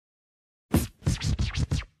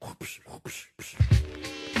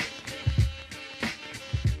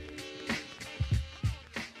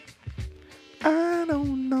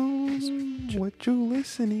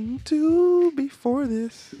listening to before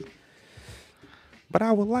this. But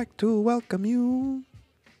I would like to welcome you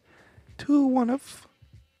to one of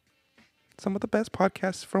some of the best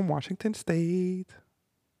podcasts from Washington State.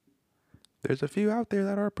 There's a few out there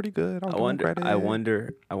that are pretty good. I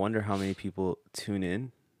wonder how many people tune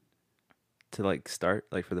in to like start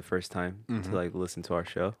like for the first time to like listen to our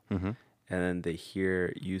show, and then they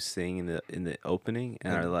hear you sing in the opening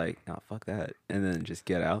and are like, "Oh, fuck that," and then just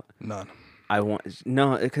get out. None. I wonder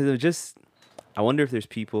if there's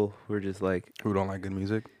people who are just like Who don't like good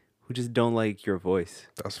music? who just don't like your voice.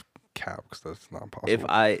 That's cap, because that's not possible.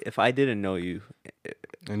 If I didn't know you,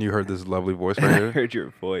 And you heard this lovely voice right and I here? heard your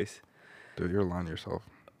voice, Dude, you're lying to yourself.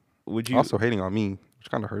 would you Also hating on me,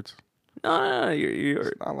 which kind of hurts. No, you're.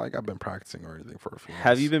 It's not like I've been practicing or anything for a few months.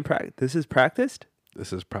 Have you been This is practiced?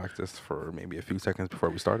 This is practiced for maybe a few seconds before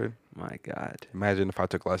we started. My God, Imagine if I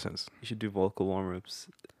took lessons. you should do vocal warm-ups.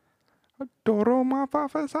 Adoro ma fa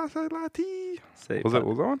fa sa sa la ti. Say Was it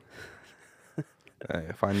on? Hey,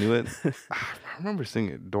 if I knew it, I remember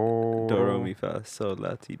singing it. Do re mi fa sol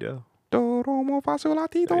la ti do. Do mo fa sol la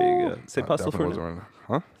ti do. There you go. Say I pasta definitely forno. wasn't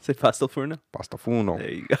right. Huh? Say pasta forno. Pasta funo.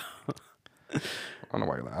 There you go. I don't know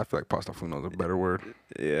why you laugh. I feel like pasta funo is a better word.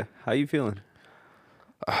 Yeah. How you feeling?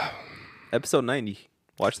 Episode 90.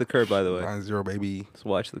 Watch the curb, by the way. 9-0, baby. Just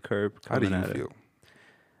watch the curb. How do you coming at feel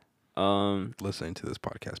it. listening to this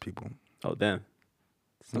podcast, people? Oh damn.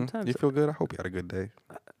 Sometimes You feel good? I hope you had a good day.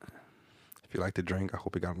 If you like to drink, I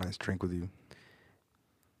hope you got a nice drink with you.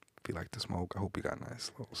 If you like to smoke, I hope you got a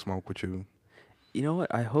nice little smoke with you. You know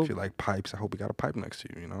what? I hope If you like pipes, I hope you got a pipe next to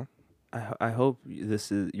you, you know? I hope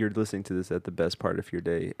you're listening to this at the best part of your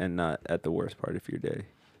day and not at the worst part of your day.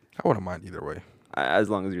 I wouldn't mind either way. As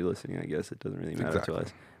long as you're listening, I guess it doesn't really matter Exactly. to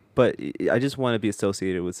us. But I just want to be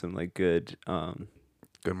associated with some like good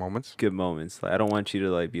Good moments. good moments. Like I don't want you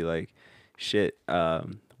to like be like, shit.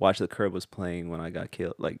 Watch the Curb was playing when I got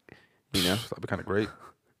killed. Like, you know, That'd be kind of great.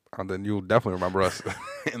 And then you'll definitely remember us.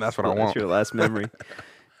 And that's what I That's want. your last memory.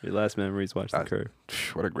 Your last memory is watch the Curb.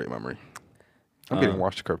 What a great memory. I'm getting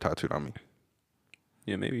Watch the Curb tattooed on me.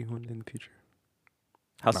 Yeah, maybe one day in the future.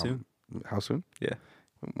 How soon? How soon? Yeah.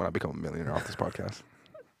 When I become a millionaire off this podcast.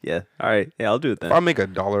 Yeah. All right. Yeah, I'll do it then. If I make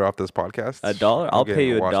 $1 off this podcast. $1? I'll pay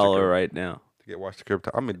you Watch the $1 Curb. right now. To get Watch the Curb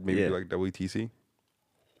tattooed. I'm going to maybe Yeah. do like WTC.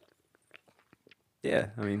 Yeah.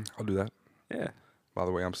 I mean, I'll do that. yeah. By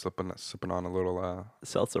the way, I'm sipping on a little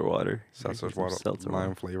Seltzer water. seltzer Some water, seltzer lime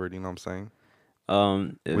water. flavored, you know what I'm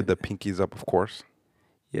saying? With With the pinkies up, of course,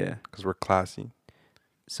 yeah. because we're classy.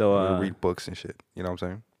 So we read books and shit, you know what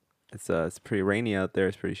I'm saying? it's pretty rainy out there.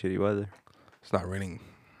 It's pretty shitty weather. It's not raining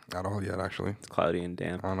at all yet, actually. It's cloudy and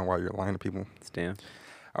damp. I don't know why you're lying to people. It's damp.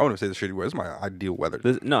 I wouldn't say the shitty weather. It's my ideal weather.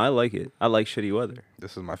 No, I like it. I like shitty weather.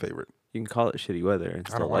 This is my favorite. You can call it shitty weather and I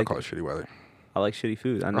still don't want like to call it. it shitty weather. I like shitty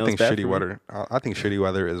food. I know I think it's bad shitty for me. weather. I think shitty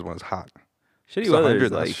weather is when it's hot. Shitty It's weather 100,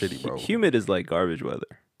 is that's like shitty, bro. humid is like garbage weather.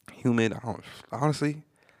 Humid. Honestly,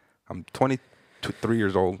 I'm 23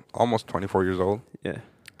 years old, almost 24 years old. Yeah,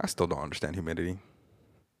 I still don't understand humidity.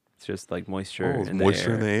 it's just like moisture. It's in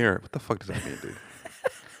moisture the in air. the air. What the fuck does that mean, dude?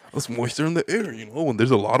 It's moisture in the air, you know. When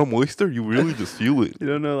there's a lot of moisture, you really just feel it. You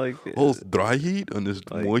don't know like. Oh, it's dry heat and there's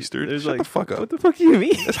like, moisture. there's Shut like, the fuck up. What the fuck do you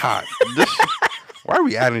mean? It's hot. Why are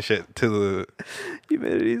we adding shit to the?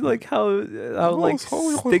 Humidity is like how like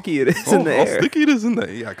oh, sticky it is in the how air. sticky it is in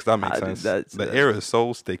the. Yeah, because that makes Dude, sense. The air is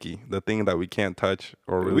so sticky. The thing that we can't touch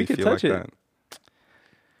or We really can feel like touch it. that.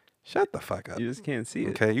 Shut the fuck up. You just can't see it.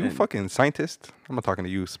 Okay, you And fucking scientist. I'm not talking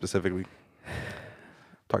to you specifically.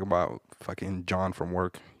 Talking about fucking John from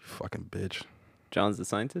work. You fucking bitch. John's the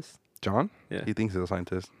scientist. John? Yeah. He thinks he's a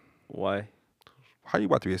scientist. Why? How are you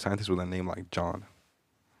about to be a scientist with a name like John?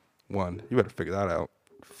 One, you better figure that out.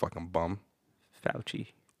 Fucking bum. Fauci.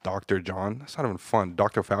 Dr. John? That's not even fun.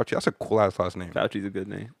 Dr. Fauci? That's a cool ass last name. Fauci's a good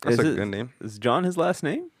name. That's a good name. Is John his last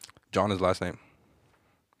name? John is last name.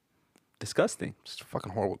 Disgusting. It's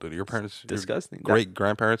fucking horrible, dude. Your parents, Disgusting. your great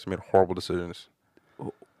grandparents made horrible decisions.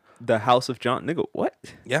 The House of John. Nigga, what?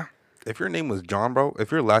 Yeah. If your name was John, bro,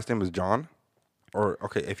 if your last name is John, or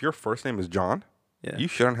okay, if your first name is John, Yeah. you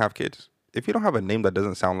shouldn't have kids. If you don't have a name that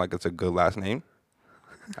doesn't sound like it's a good last name,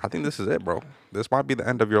 I think this is it, bro. This might be the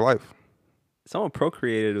end of your life. Someone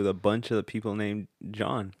procreated with a bunch of the people named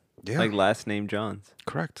John. Yeah. Like last name Johns.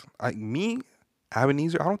 Correct.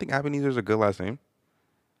 Ebenezer, I don't think Ebenezer is a good last name.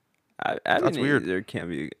 That's weird. There can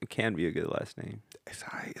be a good last name.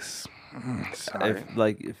 Sorry.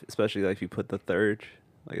 Especially like if you put the third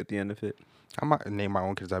like at the end of it. I might name my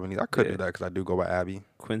own kids Ebenezer. I could do that because I do go by Abby.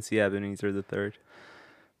 Quincy Ebenezer the third.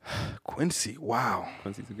 Quincy, wow.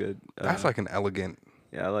 Quincy's a good. That's like an elegant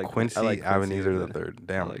yeah. I like Quincy I like Ebenezer as the a- third. I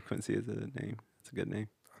Damn. like Quincy as a name. It's a good name.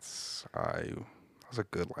 That's a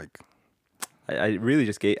good like. I really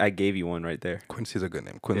just gave you one right there. Quincy's a good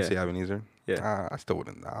name. Quincy Ebenezer. Yeah. I still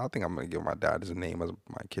wouldn't. I think I'm gonna give my dad his name as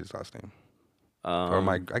my kid's last name, or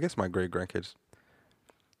I guess my great grandkids.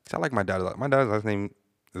 I like my dad. My dad's last name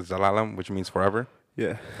is Zalalam, which means forever.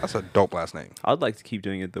 Yeah. That's a dope last name. I'd like to keep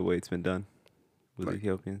doing it the way it's been done with Like,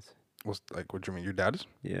 Ethiopians. What do you mean? Your dad's?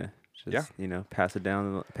 Yeah. Just, pass it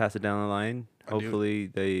down the line. Hopefully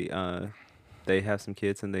they have some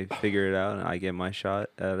kids and they figure it out, and I get my shot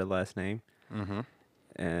at a last name. Mm-hmm.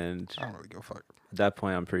 And I don't really give a fuck. At that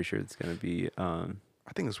point, I'm pretty sure it's gonna be. I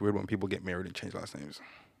think it's weird when people get married and change last names.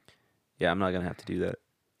 Yeah, I'm not gonna have to do that.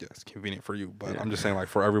 Yeah, it's convenient for you, but I'm just saying, like,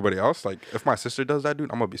 for everybody else, like, if my sister does that,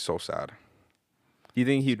 dude, I'm gonna be so sad. Do you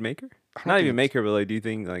think he'd make her? Not even make her, but like, do you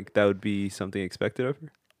think like that would be something expected of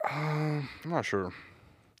her? I'm not sure.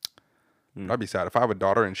 I'd be sad if I have a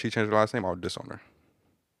daughter and she changed her last name. I would disown her.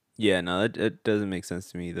 Yeah, no, it doesn't make sense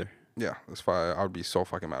to me either. Yeah, that's why I would be so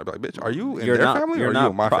fucking mad. I'd be like, bitch, are you in You're their not, family you're or are not you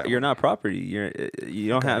in my family? You're not property. You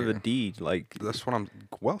don't have a deed. Like that's what I'm.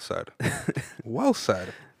 Well said. Well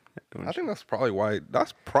said. I think that's probably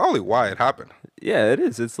why it happened. Yeah, it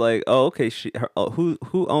is. It's like, oh, okay,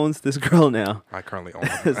 who owns this girl now? I currently own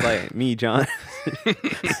her. It's like me, John.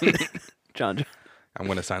 John. I'm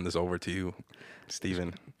gonna sign this over to you,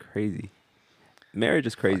 Steven. Crazy. Marriage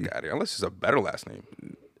is crazy. Fuck outta here. Unless it's a better last name.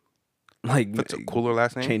 Like, if it's a cooler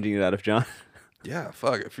last name, changing it out of John. Yeah,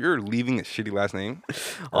 fuck. If you're leaving a shitty last name,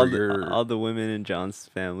 all the women in John's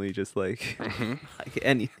family just like like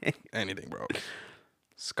anything, bro.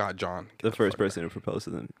 Scott John, the first person to propose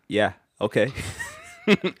to them. Yeah, okay.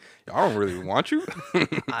 I don't really want you.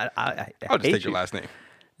 I'll just take your last name.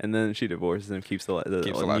 And then she divorces him, keeps the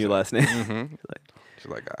new last name. Mm-hmm.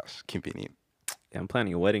 She's like, gosh, convenient. Yeah, I'm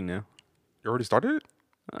planning a wedding now. You already started it?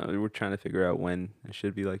 We're trying to figure out when. It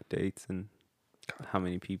should be like dates and how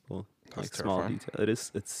many people. That's like terrifying. small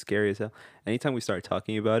detail. It's scary as hell. Anytime we start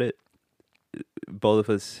talking about it, both of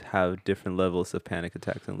us have different levels of panic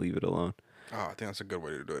attacks and leave it alone. Oh, I think that's a good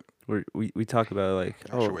way to do it. We talk about like,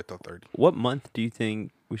 I should wait till 30. What month do you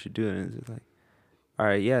think we should do it? And it's like, all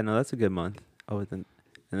right, yeah, no, that's a good month. And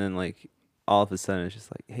then like all of a sudden it's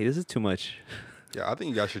just like, hey, this is too much. Yeah, I think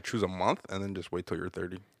you guys should choose a month and then just wait till you're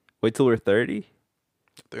 30. Wait till we're 30? I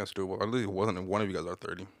think that's doable. At least it wasn't if one of you guys are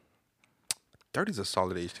 30. 30 is a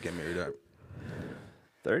solid age to get married at.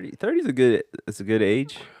 30 is a good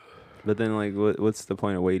age. But then like what's the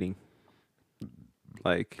point of waiting?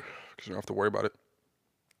 Like, because you don't have to worry about it.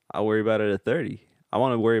 I'll worry about it at 30. I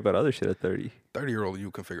want to worry about other shit at 30. 30-year-old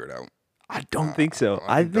you can figure it out. I don't think so.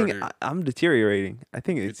 I think I'm deteriorating.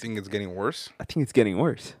 You think it's getting worse? I think it's getting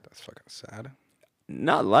worse. That's fucking sad.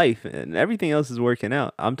 Not life and everything else is working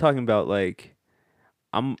out. I'm talking about like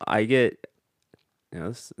I get,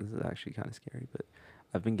 this is actually kind of scary, but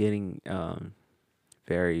I've been getting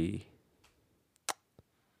very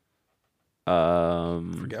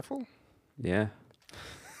forgetful? Yeah.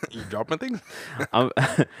 You dropping things?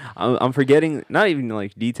 I'm forgetting not even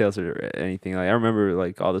like details or anything. Like I remember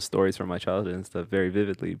like all the stories from my childhood and stuff very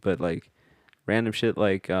vividly, but like random shit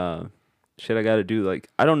like shit I got to do. Like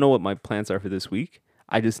I don't know what my plans are for this week.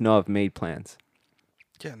 I just know I've made plans.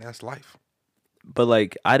 Yeah, and that's life. But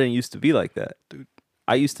like I didn't used to be like that, dude.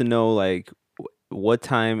 I used to know like what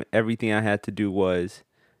time everything I had to do was.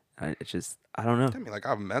 I don't know. I mean, like I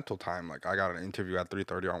have mental time. Like I got an interview at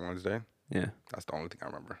 3:30 on Wednesday. Yeah, that's the only thing I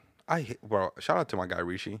remember. Well, shout out to my guy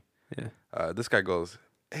Rishi. Yeah. This guy goes,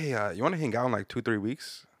 hey, you want to hang out in like 2-3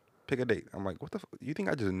 weeks? Pick a date. I'm like, what the? You think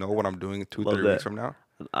I just know what I'm doing 2-3 weeks from now?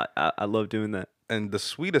 I love doing that. And the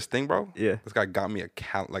sweetest thing, bro. Yeah. This guy got me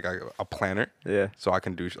a planner. Yeah. So I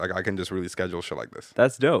can do I can just really schedule shit like this.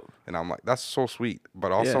 That's dope. And I'm like, that's so sweet.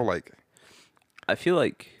 But also like, I feel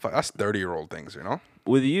like that's 30-year-old things, you know.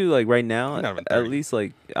 With you, like right now, at least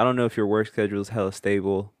like I don't know if your work schedule is hella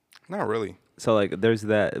stable. Not really. So like there's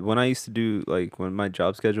that. When I used to do like when my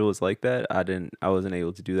job schedule was like that, I wasn't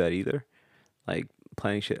able to do that either. Like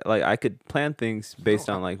planning shit. Like I could plan things based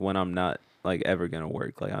on like when I'm not like ever gonna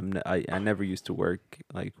work. Like I never used to work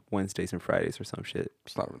like Wednesdays and Fridays or some shit.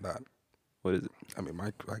 It's not even that. What is it? I mean,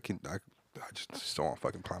 I just don't want to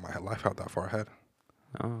fucking plan my life out that far ahead.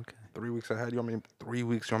 Oh, okay. 3 weeks ahead. 3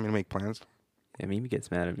 weeks? You want me to make plans? Yeah, Mimi gets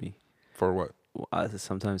mad at me. For what?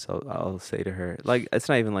 Sometimes I'll say to her, like, it's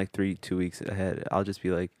not even like 2 weeks ahead. I'll just be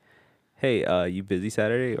like, hey, you busy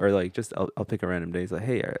Saturday? Or like, just I'll pick a random day. It's like,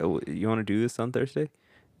 hey, you want to do this on Thursday?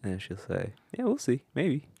 And then she'll say, yeah, we'll see,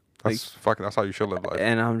 maybe. That's how you should live life.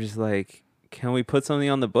 And I'm just like, can we put something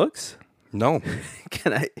on the books? No.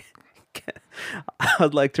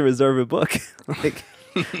 I'd like to reserve a book. Like,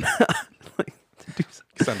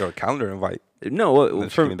 Send her a calendar invite. No, And then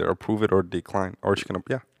she can either approve it or decline, or she can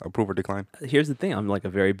approve or decline. here's the thing. I'm like a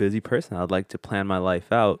very busy person. I'd like to plan my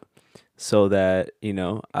life out so that, you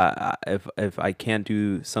know, if I can't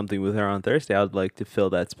do something with her on Thursday, I'd like to fill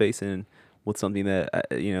that space in with something that,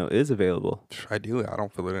 you know, is available. Ideally, I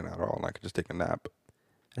don't fill it in at all, and I could just take a nap.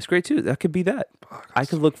 That's great too. That could be that. I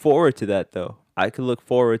could look forward to that though. I could look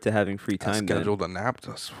forward to having free time. Scheduled a nap.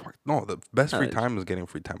 No, the best free time is getting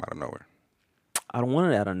free time out of nowhere. I don't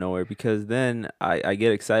want it out of nowhere because then I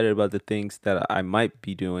get excited about the things that I might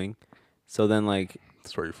be doing. So then like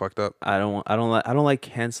that's where you fucked up. I don't like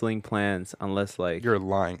canceling plans unless like you're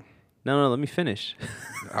lying. No, let me finish.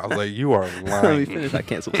 I was like, you are lying. Let me finish. I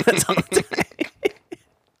cancel plans all the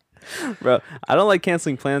time. Bro, I don't like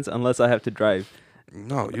canceling plans unless I have to drive.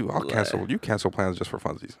 No, I'll cancel. You cancel plans just for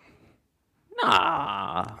funsies.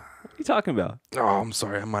 Nah. What are you talking about? Oh, I'm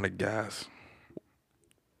sorry. I'm out of gas.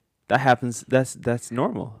 That happens. That's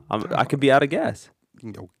normal. I could be out of gas. You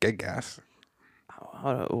can go get gas.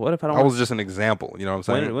 What if I don't? That was just an example. You know what I'm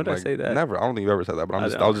saying? When did I say that? Never. I don't think you ever said that. But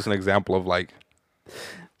that was just an example of like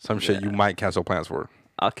some shit you might cancel plans for.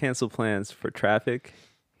 I'll cancel plans for traffic.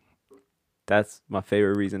 That's my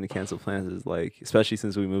favorite reason to cancel plans is like, especially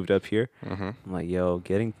since we moved up here. Mm-hmm. I'm like, yo,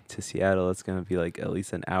 getting to Seattle, it's gonna be like at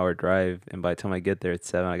least an hour drive, and by the time I get there at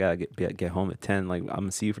 7, I gotta get home at 10. Like I'm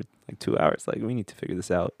gonna see you for like 2 hours. Like we need to figure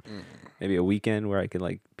this out. Maybe a weekend where I could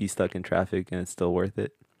like be stuck in traffic and it's still worth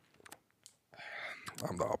it.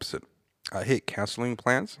 I'm the opposite. I hate canceling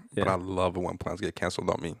plans, but I love it when plans get canceled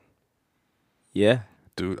on me. Yeah.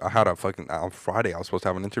 Dude, I had on Friday, I was supposed to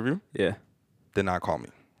have an interview. Yeah. Did not call me.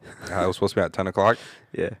 I was supposed to be at 10 o'clock.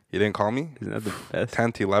 Yeah. You didn't call me? Isn't that the best?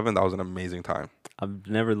 10 to 11, that was an amazing time. I've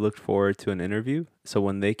never looked forward to an interview. So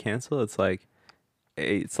when they cancel, it's like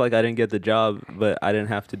I didn't get the job, but I didn't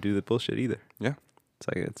have to do the bullshit either. Yeah. It's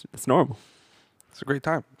like it's normal. It's a great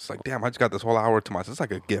time. It's like, damn, I just got this whole hour to myself. It's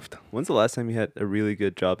like a gift. When's the last time you had a really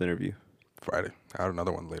good job interview? Friday. I had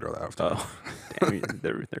another one later that afternoon. Oh, damn,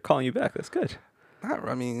 they're calling you back. That's good.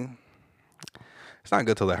 I mean, it's not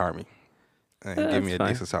good till they hire me and give me a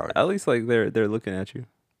decent salary. At least like they're looking at you.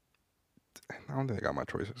 I don't think I got my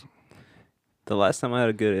choices. The last time I had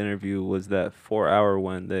a good interview was that 4-hour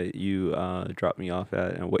one that you dropped me off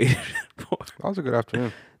at and waited for. That was a good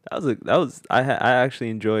afternoon. I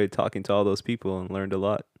actually enjoyed talking to all those people and learned a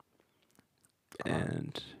lot.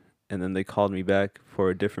 And then they called me back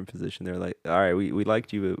for a different position. They're like, "All right, we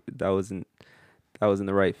liked you, but that wasn't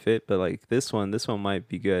the right fit, but like this one might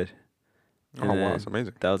be good." And wow, that's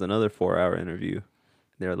amazing. That was another 4-hour interview.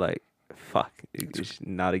 They're like, "Fuck,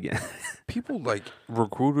 not again." People like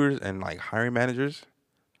recruiters and like hiring managers.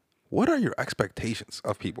 What are your expectations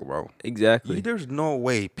of people, bro? Exactly. There's no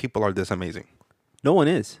way people are this amazing. No one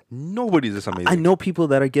is. Nobody's this amazing. I know people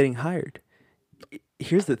that are getting hired.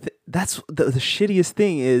 Here's the thing. That's the shittiest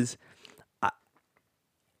thing is,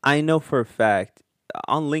 I know for a fact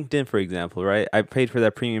on LinkedIn, for example, right? I paid for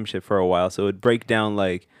that premium shit for a while, so it would break down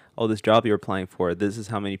like, oh, this job you're applying for, this is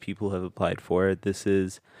how many people have applied for it. This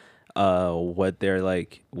is what they're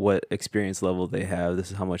like, what experience level they have.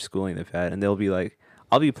 This is how much schooling they've had, and they'll be like,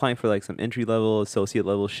 I'll be applying for like some entry level, associate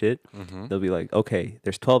level shit. Mm-hmm. They'll be like, okay,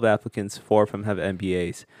 there's 12 applicants, 4 of them have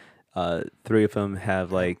MBAs, 3 of them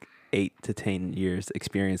have like 8 to 10 years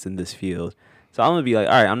experience in this field. So I'm gonna be like,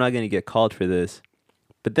 all right, I'm not gonna get called for this.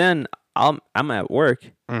 But then I'm at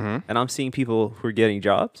work and I'm seeing people who are getting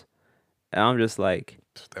jobs, and I'm just like,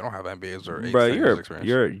 they don't have MBAs or 8 bro, years experience.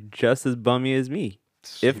 You're just as bummy as me,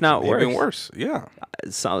 if not worse. Even worse, yeah.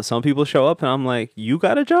 Some people show up and I'm like, you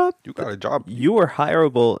got a job? You got a job. You are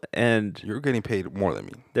hireable, and you're getting paid more than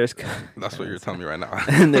me. That's what you're telling me right now.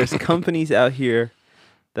 And there's companies out here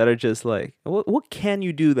that are just like, what can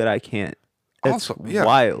you do that I can't? It's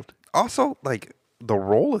wild. Also, like the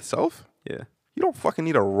role itself. Yeah. You don't fucking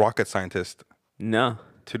need a rocket scientist. No.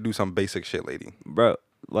 To do some basic shit, lady. Bro,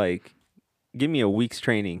 like, give me a week's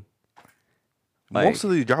training. Most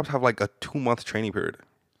of these jobs have like a 2-month training period.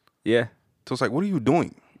 Yeah. So it's like, what are you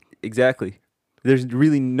doing? Exactly. There's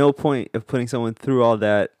really no point of putting someone through all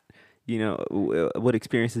that. You know, what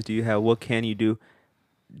experiences do you have? What can you do?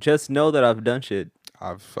 Just know that I've done shit.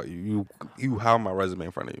 You have my resume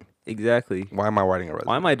in front of you. Exactly. Why am I writing a resume?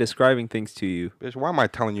 Why am I describing things to you? Bitch, why am I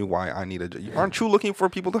telling you why I need a job? Aren't you looking for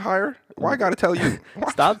people to hire? Why I gotta tell you?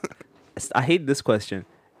 Stop. I hate this question.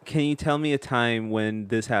 Can you tell me a time when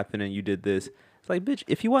this happened and you did this? It's like, bitch,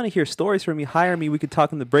 if you want to hear stories from me, hire me. We could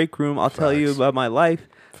talk in the break room. I'll tell you about my life.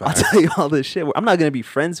 I'll tell you all this shit. I'm not going to be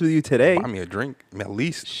friends with you today. Buy me a drink. At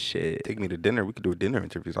least shit. Take me to dinner. We could do dinner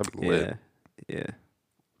interviews. I'd be lit. Yeah.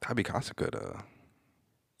 That'd be kind of good.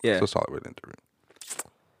 Yeah. So solid with interview.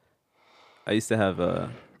 I used to have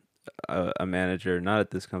a manager, not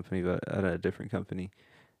at this company, but at a different company.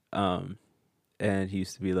 Um, and he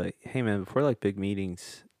used to be like, "Hey man, before like big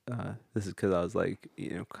meetings, this is because I was like,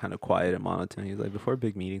 kind of quiet and monotone. He was like, before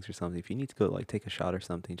big meetings or something, if you need to go like take a shot or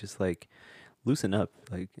something, just like loosen up.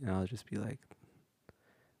 Like, and I'll just be like,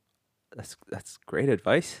 that's great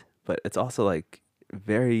advice, but it's also like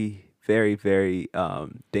very, very, very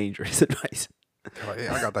dangerous advice." Oh,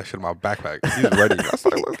 yeah, I got that shit in my backpack. He's ready. That's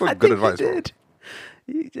like good advice, bro.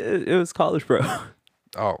 It was college, bro.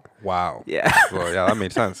 Oh, wow. Yeah. Well, yeah, that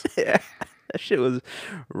made sense. Yeah. That shit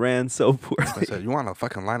ran so I poorly. said, you want a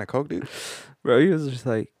fucking line of Coke, dude? Bro, he was just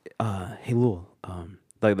like, hey, Lul,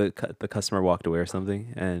 like the customer walked away or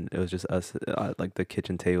something, and it was just us, like the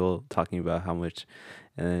kitchen table talking about how much,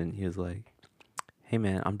 and then he was like, hey,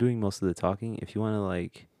 man, I'm doing most of the talking. If you want to,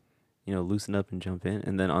 like, loosen up and jump in.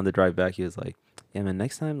 And then on the drive back, he was like, yeah, man,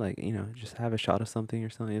 next time, like, just have a shot of something or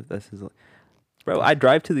something. If that's his, bro, I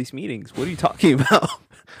drive to these meetings. What are you talking about?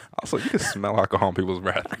 Also, you can smell alcohol in people's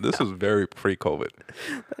breath. This was very pre-COVID.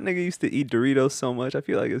 That nigga used to eat Doritos so much. I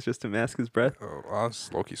feel like it's just to mask his breath. Oh,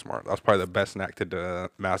 that's low-key smart. That's probably the best snack to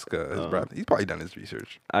mask his breath. He's probably done his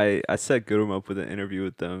research. I set Gurum up with an interview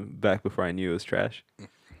with them back before I knew it was trash.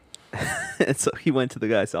 And so he went to the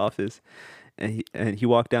guy's office, and he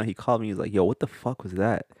walked down. He called me. He was like, yo, what the fuck was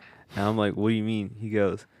that? And I'm like, what do you mean? He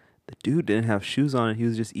goes, the dude didn't have shoes on, and he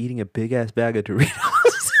was just eating a big-ass bag of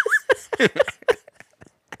Doritos.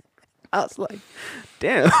 I was like,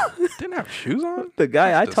 damn. Didn't have shoes on? The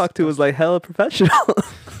guy I talked to was like hella professional.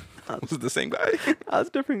 Was it the same guy? I was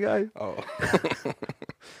a different guy. Oh.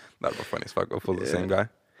 That'd be funny as fuck if it was the same guy.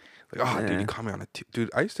 Like, oh, dude, you caught me on a... Dude,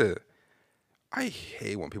 I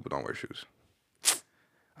hate when people don't wear shoes.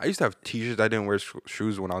 I used to have t-shirts. I didn't wear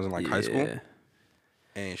shoes when I was in like high school.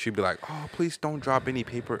 And she'd be like, oh, please don't drop any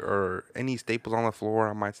paper or any staples on the floor.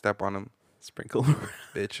 I might step on them. Sprinkle.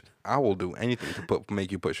 Bitch, I will do anything to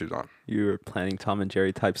make you put shoes on. You were planning Tom and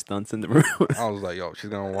Jerry type stunts in the room. I was like, yo, she's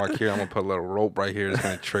going to walk here. I'm going to put a little rope right here. It's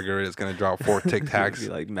going to trigger it. It's going to drop 4 Tic Tacs. Be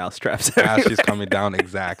like mouse traps. As she's coming down,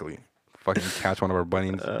 exactly. Fucking catch one of her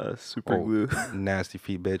bunnies. Super glue. Nasty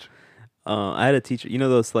feet, bitch. I had a teacher. You know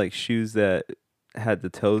those like shoes that had the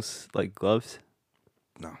toes like gloves?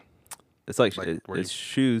 No. It's like it's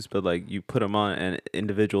shoes, but like you put them on and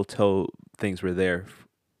individual toe things were there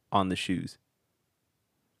on the shoes.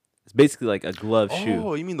 It's basically like a glove shoe.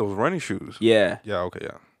 Oh, you mean those running shoes? Yeah. Yeah, okay,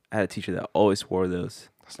 yeah. I had a teacher that always wore those.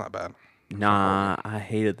 That's not bad. Nah, I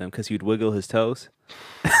hated them because he'd wiggle his toes.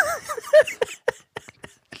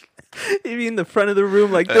 He'd be in the front of the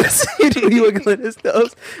room like this. He'd be wiggling his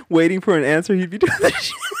toes, waiting for an answer. He'd be doing that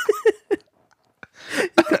shit.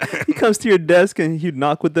 He comes to your desk and he'd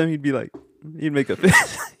knock with them. He'd be like, he'd make a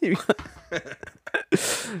face.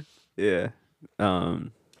 Yeah.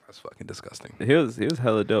 That's fucking disgusting. He was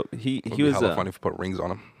hella dope. He was hella funny if you put rings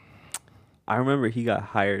on him. I remember he got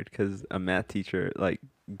hired because a math teacher like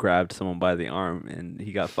grabbed someone by the arm and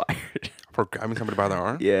he got fired. For grabbing somebody by their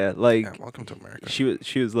arm? Yeah, like yeah, welcome to America. She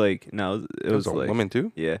was like, no, it was a like woman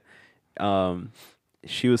too? Yeah.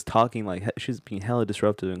 She was talking like she was being hella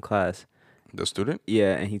disruptive in class. The student?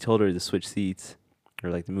 Yeah, and he told her to switch seats or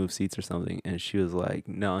like to move seats or something, and she was like,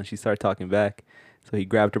 no, and she started talking back. So he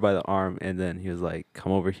grabbed her by the arm, and then he was like,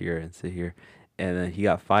 come over here and sit here, and then he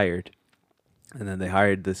got fired. And then they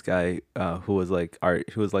hired this guy who was like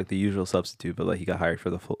the usual substitute, but like he got hired for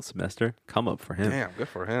the full semester. Come up for him. Damn, good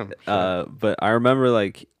for him. But I remember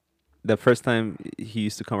like the first time he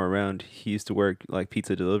used to come around, he used to work like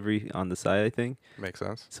pizza delivery on the side, I think. Makes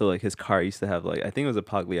sense. So like his car used to have like, I think it was a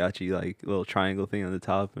Pagliacci like little triangle thing on the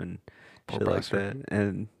top and shit like that.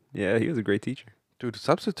 And yeah, he was a great teacher. Dude,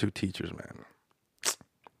 substitute teachers, man.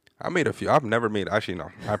 I made a few. I've never made, actually no,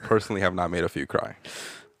 I personally have not made a few cry.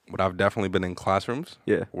 But I've definitely been in classrooms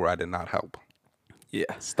where I did not help.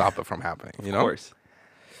 Yeah. Stop it from happening. You know? Of course.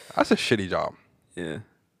 That's a shitty job. Yeah.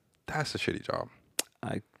 That's a shitty job.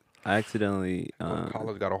 I accidentally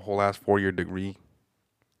college, got a whole ass 4-year degree.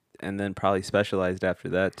 And then probably specialized after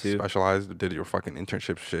that too. Specialized, did your fucking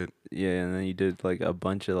internship shit. Yeah, and then you did like a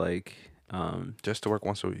bunch of like just to work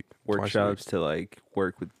once a week. Workshops to like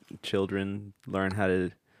work with children, learn how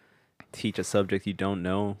to teach a subject you don't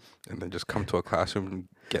know. And then just come to a classroom and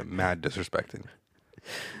get mad disrespected.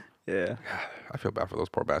 Yeah. I feel bad for those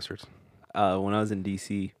poor bastards. When I was in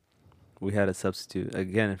DC, we had a substitute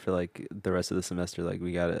again for like the rest of the semester. Like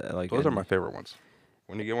we got a like. Those are my favorite ones.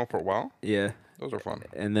 When you get one for a while. Yeah. Those are fun.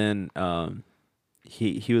 And then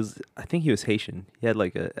he was, I think he was Haitian. He had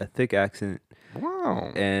like a thick accent.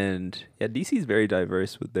 Wow. And yeah, DC is very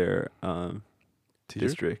diverse with their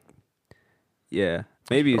district. Yeah.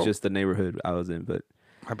 Maybe it's just the neighborhood I was in, but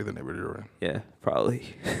Might be the neighborhood you're in. Yeah,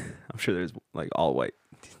 probably. I'm sure there's like all white.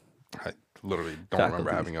 I literally don't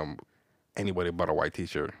remember having anybody but a white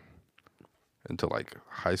teacher until like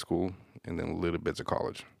high school and then little bits of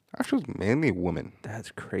college. Actually, it was mainly women.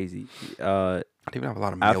 That's crazy. I didn't even have a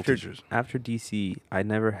lot of male teachers. After DC, I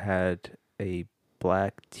never had a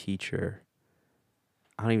black teacher.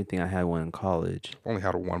 I don't even think I had one in college. Only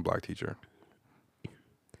had one black teacher.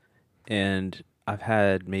 And I've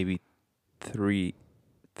had maybe three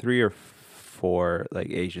or four like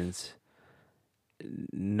Asians.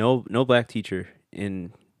 No black teacher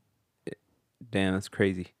in. Damn, that's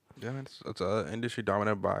crazy. Yeah, it's an industry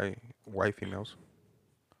dominated by white females.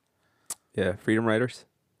 Yeah, Freedom Writers.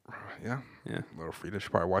 Yeah. Yeah. Little Frida, she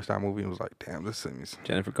probably watched that movie and was like, damn, this seems...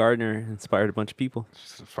 Jennifer Gardner inspired a bunch of people.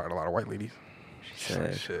 She inspired a lot of white ladies. She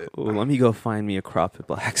said, shit. "Oh, let me go find me a crop of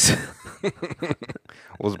blacks."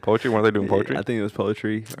 Was it poetry? Were they doing poetry? I think it was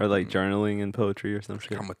poetry or like journaling and poetry or some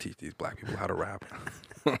shit. I'm going to teach these black people how to rap.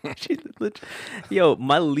 Yo,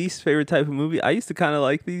 my least favorite type of movie, I used to kind of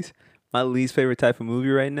like these. My least favorite type of movie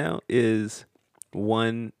right now is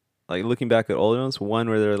one, like looking back at older ones, one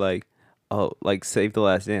where they're like, oh, like Save the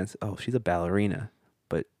Last Dance. Oh, she's a ballerina,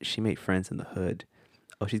 but she made friends in the hood.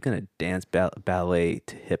 Oh, she's going to dance ballet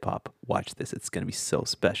to hip hop. Watch this. It's going to be so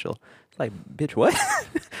special. It's like, bitch, what?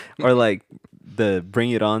 Or like the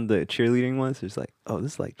Bring It On, the cheerleading ones. It's like, oh,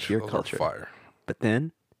 this is like cheer culture. Fire. But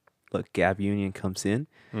then, look, Gab Union comes in,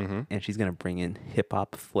 mm-hmm. and she's going to bring in hip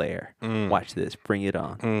hop flair. Watch this. Bring it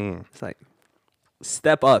on. It's like,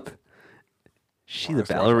 step up. She's a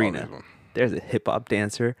ballerina. There's a hip hop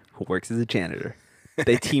dancer who works as a janitor.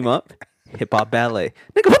 They team up, hip hop ballet.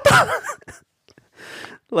 Nigga, what the?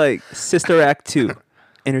 Like Sister Act 2,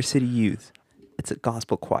 Inner City Youth. It's a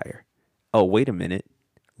gospel choir. Oh, wait a minute.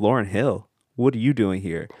 Lauryn Hill, what are you doing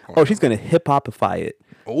here? Oh, she's going to hip hopify it.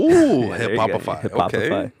 Ooh, Yeah, hip hopify.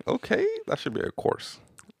 Hip-hopify. Okay. That should be a course.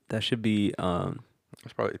 That should be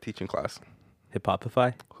That's probably a teaching class. hip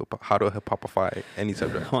hopify. How to hip hopify any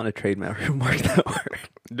subject. I want to trademark that word.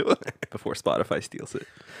 Do it before Spotify steals it.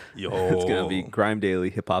 Yo, It's gonna be Grime Daily,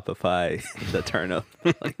 Hip Hopify, The Turn Up.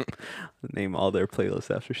 Like, name all their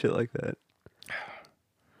playlists after shit like that.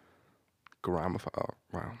 Grimify. Oh,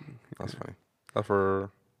 wow, that's funny. That's for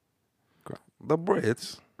the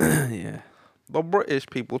Brits. Yeah, the British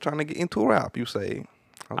people trying to get into rap. You say?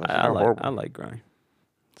 I like grime.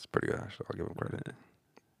 It's pretty good. Actually, I'll give them credit. Yeah.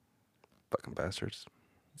 Fucking bastards.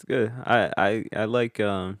 It's good. I like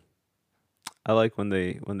when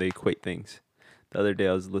they equate things. The other day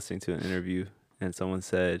I was listening to an interview and someone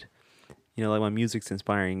said, you know, like my music's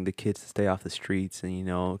inspiring the kids to stay off the streets, and you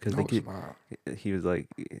know, because he was like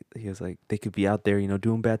they could be out there, you know,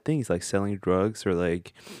 doing bad things like selling drugs or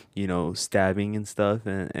like, you know, stabbing and stuff,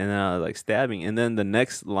 and like stabbing, and then the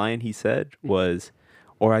next line he said was,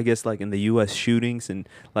 or I guess like in the U.S. shootings and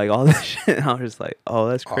like all that shit. I was just like, oh,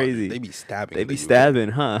 that's crazy. They be stabbing. They be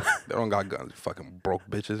stabbing, huh? They don't got guns. Fucking broke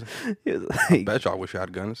bitches. Like, I bet y'all wish you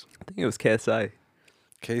had guns. I think it was KSI.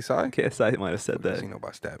 KSI? KSI might have said that. You know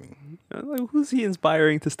about stabbing. Like, who's he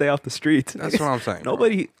inspiring to stay off the streets? That's what I'm saying.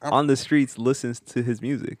 Nobody on the streets listens to his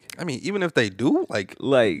music. I mean, even if they do, like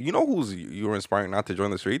you know who's you're inspiring not to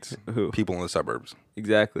join the streets? Who? People in the suburbs.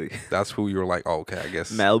 Exactly. That's who you're like, oh, okay, I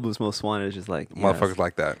guess. Malibu's Most Wanted is just like, motherfuckers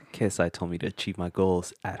like that. KSI told me to achieve my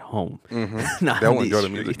goals at home. Mm-hmm. Not they'll on enjoy these the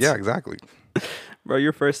music. streets. Yeah, exactly. Bro,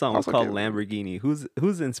 your first song was called okay. Lamborghini.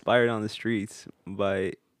 Who's inspired on the streets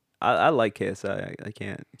by? I like KSI. I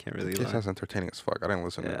can't really. KSI's entertaining as fuck. I didn't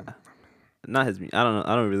listen to him. Not his. I don't know.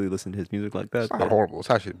 I don't really listen to his music like that. It's not horrible.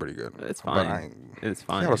 It's actually pretty good. It's fine. But it's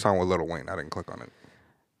fine. He had a song with Lil Wayne. I didn't click on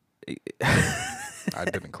it. I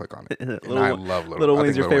didn't click on it. And I love Lil Wayne. Lil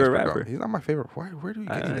Wayne's your favorite rapper. He's not my favorite. Where do you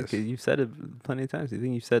get this? You've said it plenty of times. You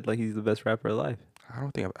think you've said like he's the best rapper alive? I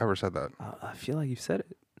don't think I've ever said that. I feel like you've said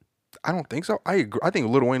it. I don't think so. I agree. I think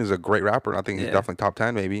Lil Wayne is a great rapper. And I think he's definitely top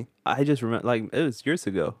 10, maybe. I just remember, like, it was years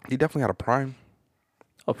ago. He definitely had a prime.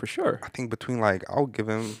 Oh, for sure. I think between, like, I'll give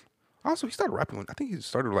him. Also, he started rapping. I think he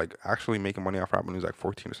started, like, actually making money off rap when he was, like,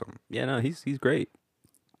 14 or something. Yeah, no, he's great.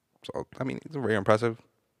 So, I mean, he's very impressive.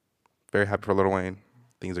 Very happy for Lil Wayne.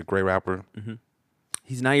 I think he's a great rapper. Mm-hmm.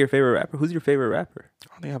 He's not your favorite rapper? Who's your favorite rapper?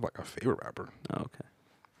 I don't think I have, like, a favorite rapper. Oh, okay.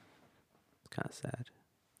 It's kind of sad.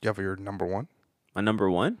 You have your number one? My number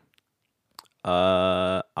one?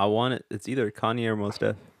 I want it. It's either Kanye or Mos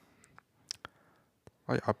Def.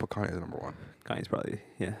 Oh, yeah, I'll put Kanye as number one. Kanye's probably,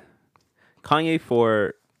 yeah. Kanye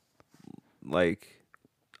for, like,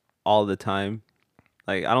 all the time.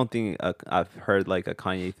 Like, I don't think I've heard, like, a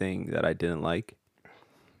Kanye thing that I didn't like.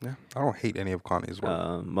 Yeah, I don't hate any of Kanye's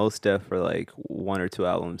work. Mos Def for, like, one or two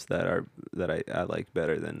albums that I like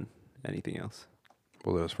better than anything else.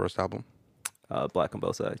 Was it his first album? Black on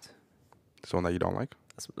Both Sides. It's the one that you don't like?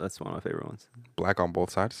 That's one of my favorite ones. Black on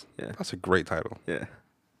Both Sides? Yeah. That's a great title. Yeah.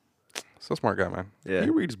 So smart guy, man. Yeah. He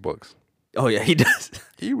reads books. Oh yeah, he does.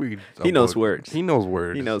 He reads. He knows words. He knows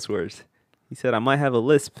words. He knows words. He said, "I might have a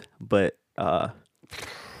lisp, but I'm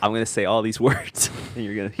gonna say all these words, and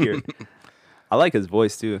you're gonna hear it." I like his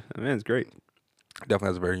voice too. That man's great. Definitely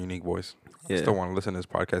has a very unique voice. Yeah. I still want to listen to his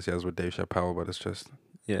podcast he has with Dave Chappelle, but it's just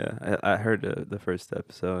Yeah, I heard the first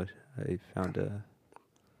episode. I found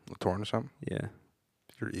torn or something. yeah.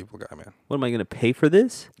 You're an evil guy, man. What am I gonna pay for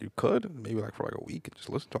this? You could maybe like for like a week and just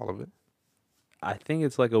listen to all of it. I think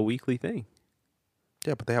it's like a weekly thing,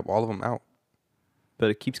 Yeah, but they have all of them out. but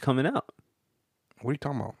it keeps coming out. What are you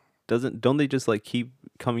talking about? Don't they just like keep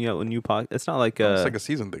coming out with new podcasts? It's not like It's like a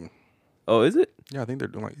season thing. oh, is it? Yeah, I think they're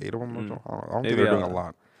doing like 8 of them. Or so. I don't Maybe think they're doing I'll- a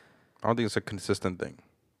lot. I don't think it's a consistent thing.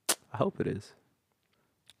 I hope it is.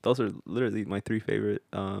 Those are literally my 3 favorite.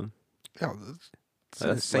 Yeah, it's an That's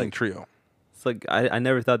insane like- trio. It's like I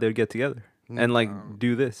never thought they would get together and like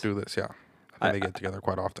do this. Do this, yeah. I think they get together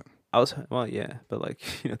quite often. I was well, yeah, but like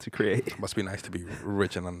to create. Must be nice to be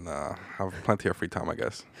rich and have plenty of free time, I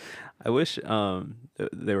guess. I wish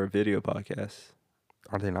they were video podcasts.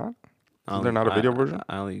 Are they not? I Is there not a video version?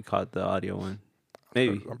 I only caught the audio one.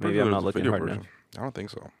 Maybe pretty maybe sure I'm there's not a looking video hard version. enough. I don't think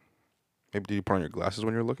so. Maybe did you put on your glasses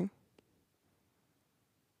when you're looking?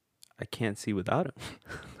 I can't see without it.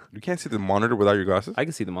 You can't see the monitor without your glasses? I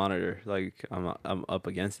can see the monitor, like I'm up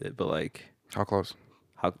against it, but like How close?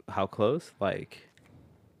 how close? Like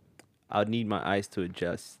I'd need my eyes to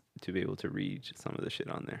adjust to be able to read some of the shit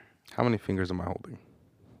on there. How many fingers am I holding?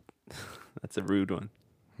 That's a rude one.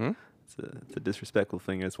 Hmm? It's a disrespectful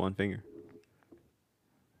finger. It's one finger.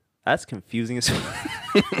 That's confusing as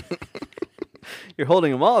You're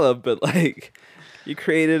holding them all up, but like you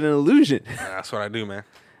created an illusion. That's what I do, man.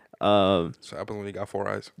 Um, So happens when you got 4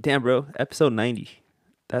 eyes. damn, bro. Episode 90.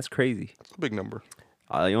 That's crazy. That's a big number.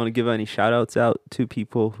 You want to give any shout outs out to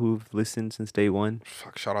people who've listened since day one?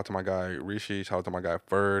 Fuck, shout out to my guy Rishi. Shout out to my guy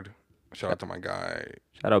Ferd. Shout out to my guy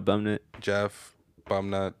Shout out Bumnut. Jeff.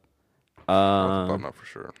 Bumnut. Shout out to Bumnut for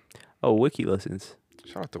sure. Oh, Wiki listens.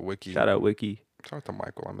 Shout out to Wiki. Shout out Wiki. Shout out to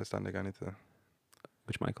Michael. I miss that nigga. I need to.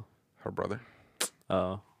 Which Michael? Her brother.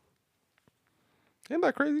 Oh, Ain't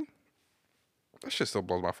that crazy? That shit still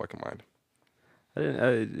blows my fucking mind. I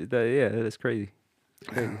didn't. Yeah, that is crazy.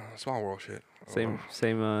 Small world shit. Same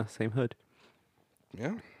hood.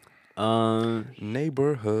 Yeah. Um,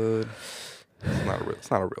 Neighborhood. It's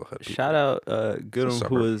not a real hood. people. shout out Goodum who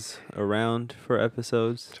suburb. was around for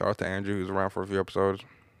episodes. Shout out to Andrew who's around for a few episodes.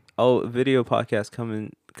 Oh, video podcast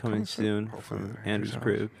coming Coming soon hopefully from at Andrew's Andrew's house.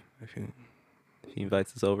 crib. If you If he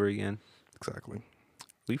invites us over again. exactly. Are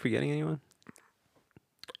we forgetting anyone?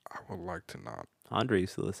 I would like to not. Andre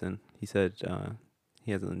used to listen. He said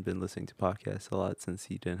he hasn't been listening to podcasts a lot since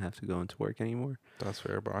he didn't have to go into work anymore. That's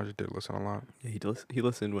fair, but I just did listen a lot. Yeah, he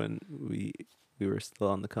listened when we were still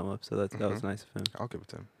on the come up, so that was Mhm. nice of him. I'll give it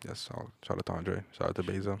to him. Yes, shout out to Andre. Shout out to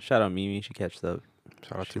Bezo. Shout out Mimi, she catches up.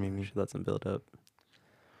 Shout out to Mimi. She lets him build up.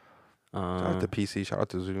 Shout out to PC. Shout out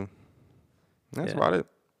to Zoo. That's yeah. about it.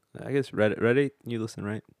 I guess Reddit, you listen,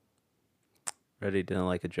 right? Reddit didn't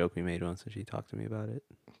like a joke we made once, so she talked to me about it.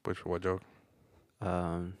 What joke? I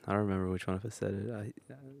don't remember which one of us said it. I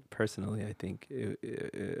personally, I think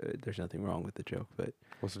there's nothing wrong with the joke, but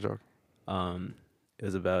What's the joke? it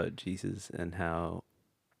was about Jesus and how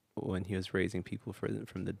when he was raising people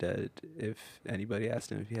from the dead, if anybody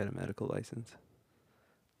asked him if he had a medical license,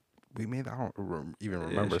 We made. I don't even yeah,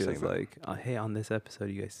 remember she saying was that. like, "Hey, on this episode,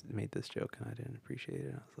 you guys made this joke, and I didn't appreciate it."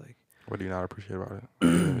 And I was like, What do you not appreciate about it?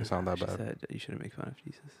 It sound that she bad. said you shouldn't make fun of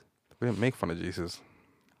Jesus. We didn't make fun of Jesus.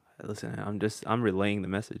 Listen, I'm relaying the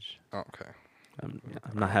message. Oh, okay, I'm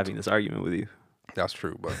not having this argument with you. that's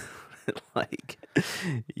true, but Like,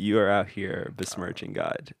 you are out here besmirching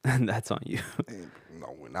God, and that's on you.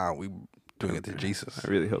 no, we're not. We doing it to Jesus. I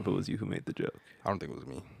really hope it was you who made the joke. I don't think it was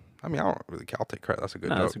me. I mean, I don't really care. I'll take credit. That's a good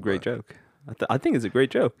No, joke. it's a great but joke. I think it's a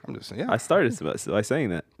great joke. I'm just saying, yeah. I started by saying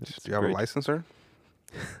that. It's Do you have a great. license, sir?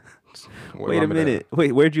 What Wait a want me to- minute.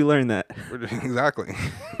 Wait, where'd you learn that? Exactly.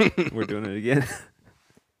 We're doing it again.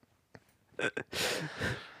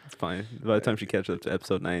 It's fine. By the time she catches up to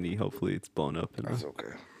episode 90, hopefully it's blown up. That's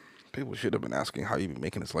okay. People should have been asking how you be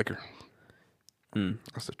making this liquor. Mm.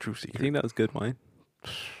 That's the true You secret. think that was good wine?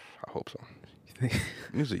 I hope so. You think?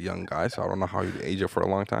 He's a young guy, so I don't know how you age it for a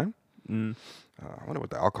long time. Mm. I wonder what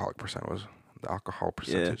the alcoholic percent was. The alcohol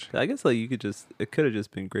percentage. Yeah. I guess like it could have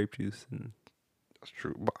just been grape juice and That's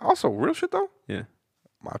true. But also, real shit though. yeah.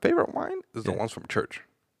 My favorite wine is the Yeah. ones from church.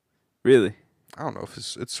 Really? I don't know if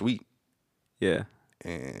it's sweet. Yeah.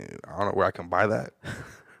 and I don't know where I can buy that.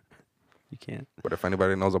 You can't. But if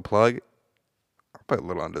anybody knows a plug, I'll put a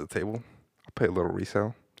little under the table. I'll pay a little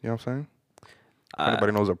resale. You know what I'm saying? If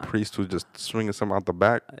anybody knows a priest who's just swinging some out the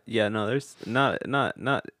back. Yeah, no, there's not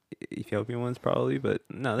Ethiopian ones probably, but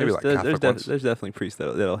no, Maybe there's like Catholic ones. there's definitely priests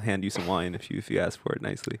that'll hand you some wine if you ask for it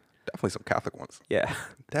nicely. Definitely some Catholic ones. Yeah,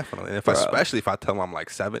 Definitely. And especially if I tell them I'm like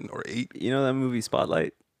 7 or 8. You know that movie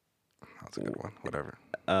Spotlight? That's a good one. Whatever.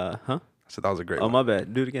 Huh? I said that was a great Oh, one. my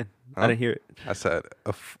bad. Do it again. Huh? I didn't hear it. I said,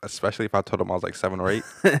 especially if I told them I was like 7 or 8.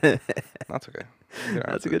 That's okay. Yeah,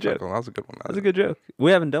 That's a good joke. That was a good one. That's a good joke.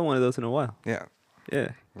 We haven't done one of those in a while. Yeah.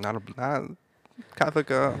 Yeah. Not Catholic.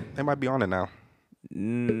 They might be on it now.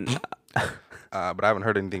 But I haven't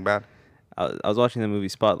heard anything bad. I was watching the movie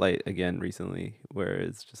Spotlight again recently, where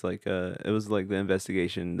it's just like it was like the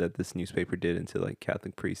investigation that this newspaper did into like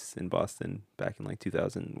Catholic priests in Boston back in like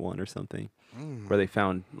 2001 or something, where they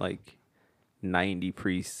found like 90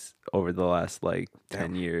 priests over the last like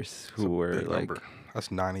 10 years who were like number. That's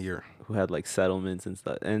 9 a year. Who had like settlements and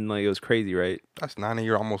stuff, and like it was crazy, right? That's 9 a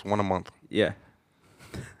year, almost 1 a month. Yeah.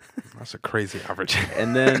 That's a crazy average.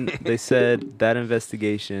 And then they said that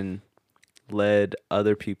investigation led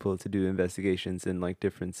other people to do investigations in like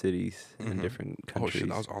different cities and different countries. Oh shit,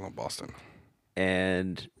 that was all in Boston.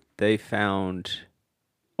 And they found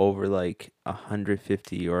over like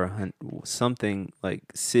 150 or 100, something like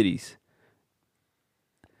cities.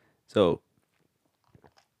 So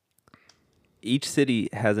each city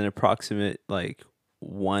has an approximate like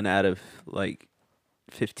 1 out of like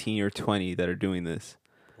 15 or 20 that are doing this.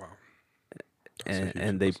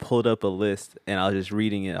 And they pulled up a list, and I was just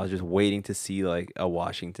reading it. I was just waiting to see like a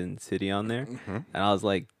Washington city on there, and I was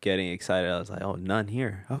like getting excited. I was like, "Oh, none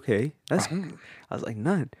here. Okay, that's." I was like,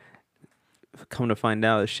 "None." Come to find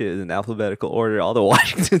out, this shit is in alphabetical order. All the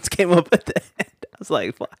Washingtons came up at the end. I was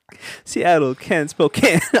like, "Fuck, Seattle, Kent,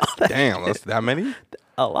 Spokane." All that Damn, that's that many?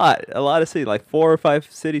 A lot of cities, like 4 or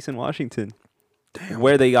 5 cities in Washington,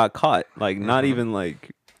 where they got caught. Like not even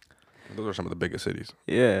like. Those are some of the biggest cities.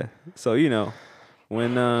 Yeah, so you know.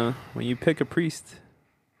 When you pick a priest,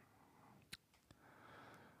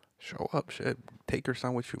 show up, shit. Take your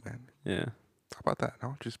son with you, man. Yeah. How about that? Why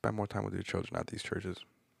don't you spend more time with your children at these churches?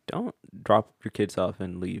 Don't drop your kids off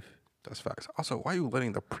and leave. That's facts. Also, why are you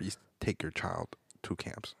letting the priest take your child to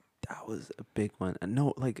camps? That was a big one.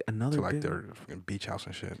 No, like another to like big their one. fucking beach house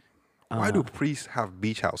and shit. Why do priests have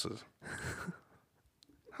beach houses?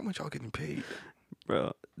 How much y'all getting paid?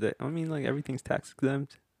 Bro, I mean, like everything's tax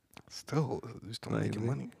exempt. Still, you're still like, making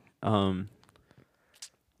money. One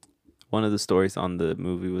of the stories on the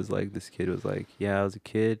movie was like this kid was like, yeah, I was a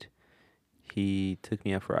kid. He took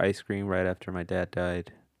me out for ice cream right after my dad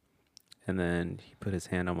died. And then he put his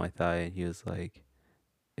hand on my thigh and he was like,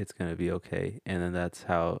 it's going to be okay. And then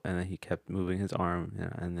and then he kept moving his arm.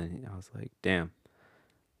 And then I was like, damn.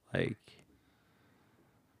 Like.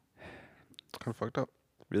 Kind of fucked up.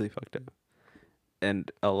 Really fucked up.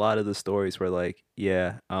 And a lot of the stories were like,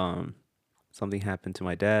 yeah, something happened to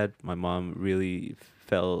my dad. My mom really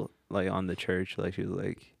fell like on the church. Like she was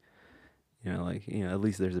like, at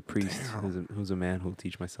least there's a priest who's a man who'll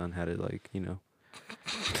teach my son how to like,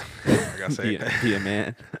 I gotta say be a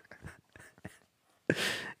man.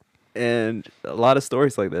 And a lot of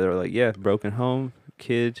stories like that. They were like, yeah, broken home,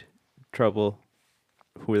 kid, trouble.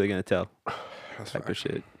 Who are they gonna tell? That's type of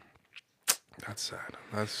shit. That's sad.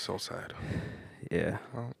 That's so sad. Yeah.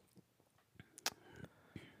 Well,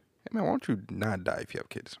 hey man, why don't you not die if you have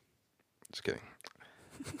kids? Just kidding.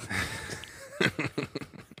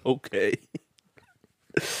 Okay.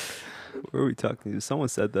 Where were we talking to? Someone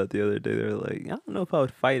said that the other day. They were like, I don't know if I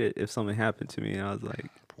would fight it if something happened to me. And I was like,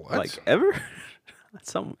 what? Like ever?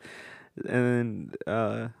 And then they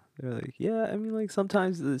were like, yeah, I mean, like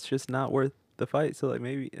sometimes it's just not worth the fight. So like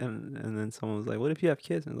maybe, and then someone was like, what if you have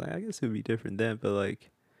kids? And I was like, I guess it would be different then. But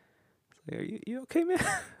like, it's like, are you okay, man?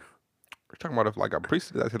 We're talking about if like a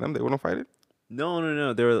priest did that to them, they wouldn't fight it?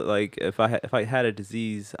 No. They were like, if I had a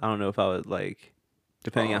disease, I don't know if I would like,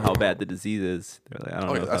 depending on how bad the disease is. They're like, I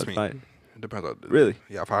don't know if I would fight. It depends on really.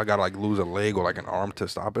 Yeah, if I gotta like lose a leg or like an arm to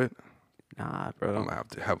stop it, nah, bro. I'm gonna have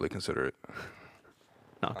to heavily consider it.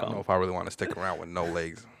 I don't know if I really want to stick around with no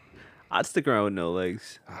legs. I'd stick around with no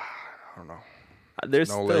legs. I don't know. There's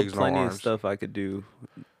no still legs, plenty no of stuff I could do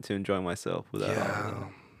to enjoy myself without. Yeah.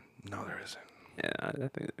 No, there isn't. Yeah, I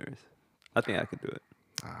think there is. I think I could do it.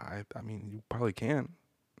 I mean, you probably can.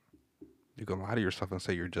 You can lie to yourself and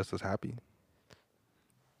say you're just as happy.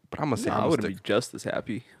 But I'm gonna say I wouldn't be just as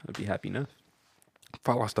happy. I'd be happy enough. If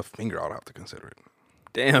I lost a finger, I'd have to consider it.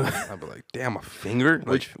 Damn. I'd be like, damn, a finger?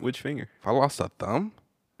 Which finger? If I lost a thumb?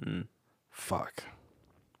 Mm. Fuck.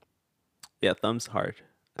 Yeah, thumb's hard.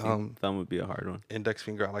 I think thumb would be a hard one. Index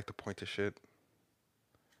finger, I like to point to shit.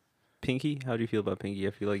 Pinky, how do you feel about pinky?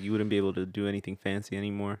 I feel like you wouldn't be able to do anything fancy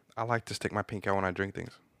anymore. I like to stick my pinky out when I drink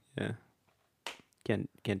things. Yeah. Can't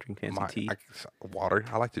drink fancy tea. Water.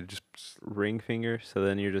 I like to just ring finger, so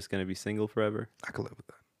then you're just gonna be single forever. I could live with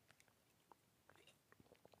that.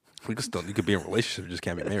 You could be in a relationship, you just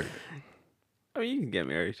can't be married. I mean, you can get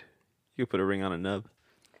married. You could put a ring on a nub.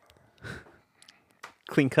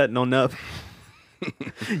 Clean cut, no nub.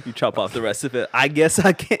 You chop off the rest of it. I guess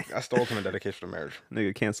I can't. That's the ultimate dedication to marriage.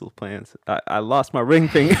 Nigga, cancel plans. I lost my ring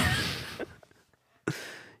finger.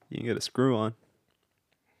 You can get a screw on.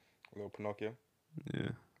 A little Pinocchio. Yeah.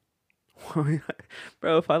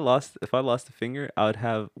 Bro, if I lost a finger, I would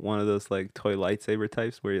have one of those like toy lightsaber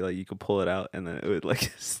types where like you could pull it out and then it would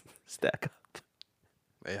like stack up.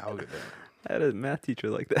 Hey, I'll get that. I had a math teacher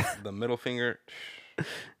like that. The middle finger.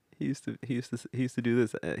 He used to do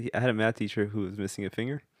this. I had a math teacher who was missing a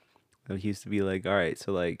finger. And he used to be like, all right,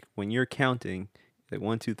 so like when you're counting, like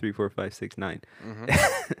 1, 2, 3, 4, 5, 6, 9,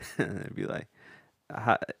 and I'd be like,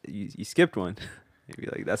 you skipped one. He'd be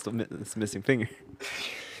like, that's the missing finger.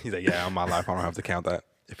 He's like, yeah, in my life, I don't have to count that.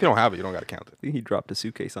 If you don't have it, you don't got to count it. I think he dropped a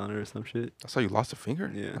suitcase on it or some shit. That's how you lost a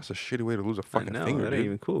finger? Yeah. That's a shitty way to lose a fucking finger, that dude. ain't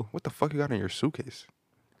even cool. What the fuck you got in your suitcase?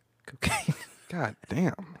 Cocaine. God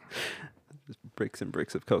damn. Just bricks and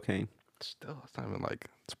bricks of cocaine. Still, it's not even like,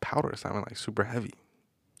 it's powder. It's not even like super heavy.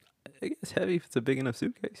 I guess heavy if it's a big enough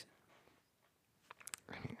suitcase.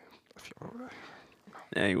 I mean,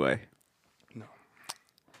 Anyway. No.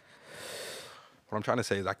 What I'm trying to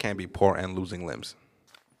say is I can't be poor and losing limbs.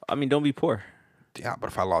 I mean, don't be poor. Yeah, but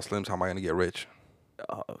if I lost limbs, how am I going to get rich?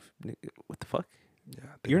 What the fuck? Yeah,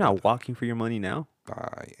 You're not walking for your money now?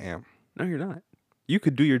 I am. No, you're not. You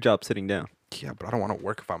could do your job sitting down. Yeah, but I don't want to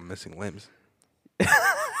work if I'm missing limbs. Do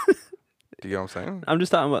you get what I'm saying? I'm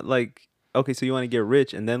just talking about like, okay, so you want to get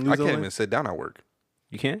rich and then lose I a can't limb? even sit down at work.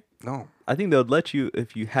 You can't? No. I think they would let you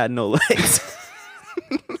if you had no legs.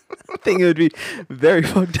 I think it would be very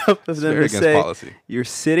fucked up of them to say policy. You're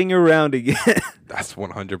sitting around again. That's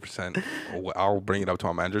 100%. I'll bring it up to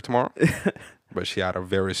my manager tomorrow. But she had a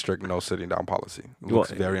very strict no sitting down policy. It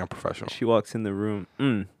looks very unprofessional. She walks in the room.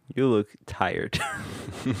 You look tired.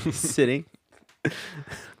 Sitting.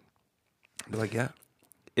 Be like, yeah.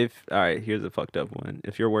 All right, here's a fucked up one.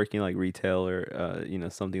 If you're working like retail or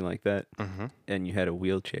something like that, and you had a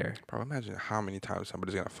wheelchair. Bro, imagine how many times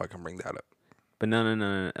somebody's gonna fucking bring that up. But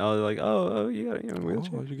no. Oh, like, you got a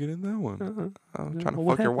wheelchair. Why'd you get in that one? I'm trying to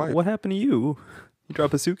fuck your wife. What happened to you? You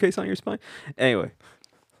drop a suitcase on your spine? Anyway,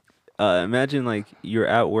 imagine like you're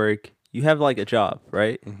at work. You have like a job,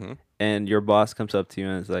 right? And your boss comes up to you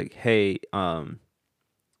and is like, hey,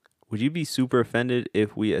 would you be super offended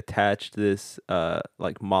if we attached this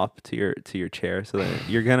like mop to your chair so that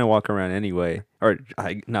you're gonna walk around anyway, or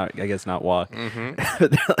I guess not walk,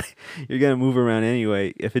 but like, you're gonna move around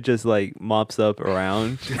anyway. If it just like mops up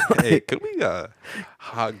around, hey, could we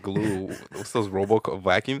hot glue what's those Robocop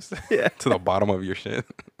vacuums to the bottom of your shit?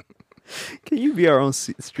 Can you be our own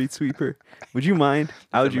street sweeper? Would you mind?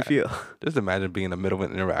 How would you feel? Just imagine being in the middle of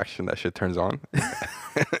an interaction, that shit turns on,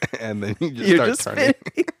 and then you start turning.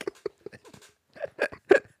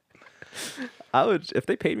 I would, if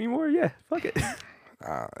they paid me more, yeah, fuck it.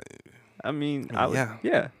 I mean, I would,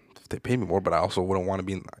 yeah. If they paid me more, but I also wouldn't want to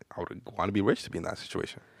be. I would want to be rich to be in that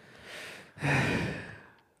situation.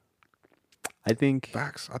 I think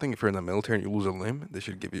facts. I think if you're in the military and you lose a limb, they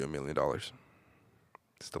should give you $1 million.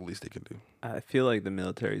 It's the least they can do. I feel like the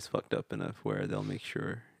military's fucked up enough where they'll make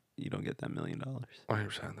sure you don't get that $1 million. 100%.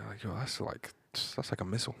 They're like, yo, that's like a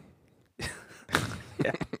missile.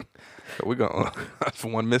 Yeah. So we're going. That's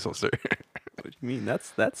one missile, sir. What do you mean?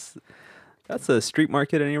 That's a street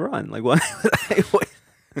market in Iran. Like what?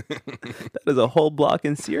 That is a whole block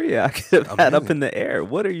in Syria I could have had up in the air.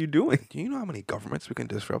 What are you doing? Do you know how many governments we can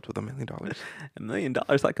disrupt with $1 million? $1 million,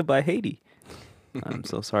 I could buy Haiti. I'm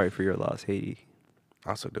so sorry for your loss, Haiti.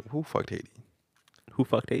 Also, who fucked Haiti? Who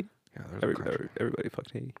fucked Haiti? Yeah, everybody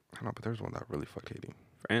fucked Haiti. I know, but there's one that really fucked Haiti.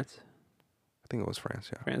 France? I think it was France,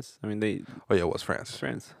 yeah. France? I mean, they... Oh, yeah, it was France.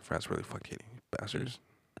 France really fucked Haiti. Bastards.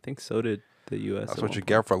 I think so did the U.S. That's what you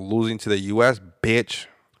get for losing to the U.S., bitch.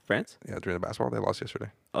 France? Yeah, during the basketball, they lost yesterday.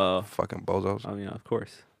 Fucking bozos. Oh, yeah, of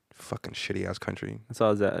course. Fucking shitty-ass country. I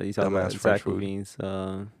saw that. You saw that Zach LaVine's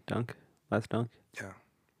last dunk? Yeah.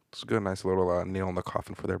 It's a good, nice little nail in the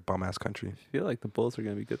coffin for their bum-ass country. I feel like the Bulls are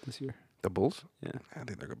going to be good this year. The Bulls? Yeah. I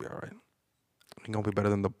think they're going to be all right. They're going to be better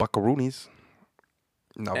than the Buckaroonies.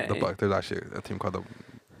 No, there's actually a team called the...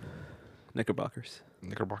 Knickerbockers.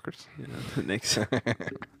 Knickerbockers? Yeah, the Knicks. I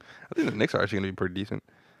think the Knicks are actually going to be pretty decent.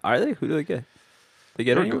 Are they? Who do they get? They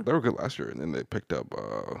get were anyone? good. They were good last year, and then they picked up.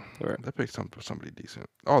 Or They picked somebody decent.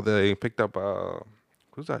 Oh, they picked up.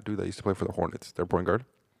 Who's that dude that used to play for the Hornets? Their point guard.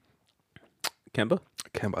 Kemba?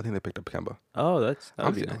 Kemba. I think they picked up Kemba. Oh, that I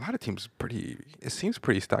would be mean, nice. a lot of teams it seems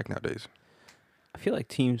pretty stacked nowadays. I feel like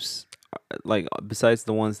teams, like besides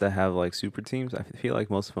the ones that have like super teams, I feel like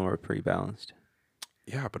most of them are pretty balanced.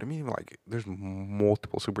 Yeah, but I mean, like, there's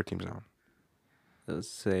multiple super teams now. Let's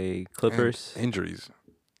say Clippers, And injuries.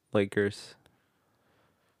 Lakers.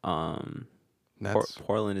 Nets.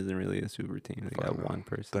 Portland isn't really a super team. They got one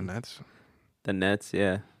person. The Nets. The Nets,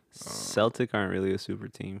 yeah. Celtic aren't really a super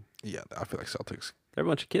team. Yeah, I feel like Celtics. They're a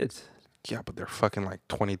bunch of kids. Yeah, but they're fucking like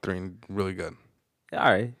 23 and really good. Yeah,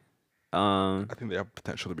 all right. I think they have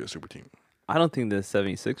potential to be a super team. I don't think the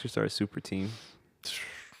 76ers are a super team.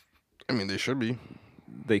 I mean, they should be.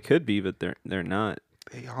 They could be, but they're not.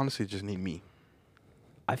 They honestly just need me.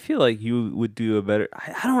 I feel like you would do a better.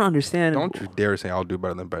 I don't understand. Don't you dare say I'll do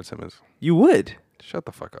better than Ben Simmons. You would. Shut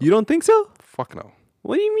the fuck up. You don't think so? Fuck no.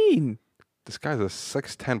 What do you mean? This guy's a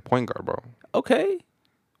 6'10" point guard, bro. Okay.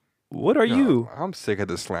 What are No, you? I'm sick of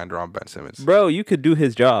this slander on Ben Simmons. Bro, you could do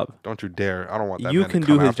his job. Don't you dare. I don't want that You man to can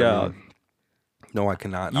come do his after me. job. No, I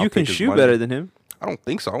cannot. You can shoot better than him. I don't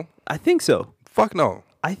think so. I think so. Fuck no.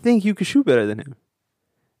 I think you can shoot better than him.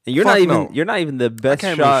 And you're Fuck not even no. you're not even the I best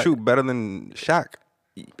can't shot. even shoot better than Shaq.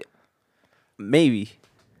 Maybe.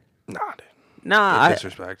 Nah, dude. Nah,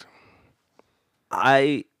 Disrespect.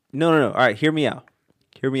 no. All right, hear me out.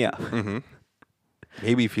 Mm-hmm.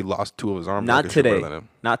 Maybe if he lost two of his arms, I Not could shoot better today. than him.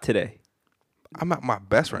 Not today. I'm at my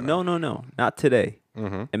best right now. No. Not today.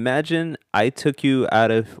 Mm-hmm. Imagine I took you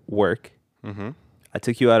out of work. Mm-hmm. I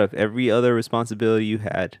took you out of every other responsibility you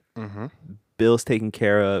had. Mm-hmm. Bills taken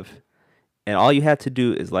care of. And all you had to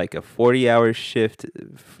do is like a 40-hour shift,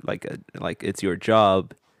 like it's your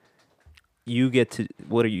job. You get to,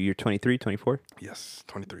 what are you? You're 23, 24? Yes,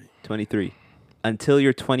 23. 23. Until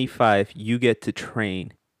you're 25, you get to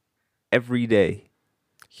train every day.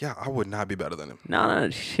 Yeah, I would not be better than him. No,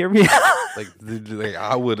 hear me out. Like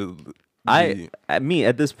I would. Me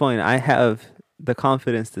at this point, I have the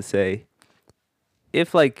confidence to say,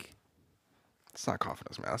 if like, It's not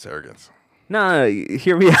confidence, man. That's arrogance. no,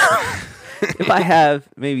 hear me out. If I have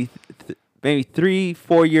maybe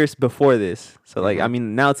 3-4 years before this, so like, I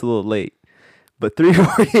mean, now it's a little late, but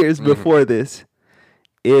 3-4 years before this,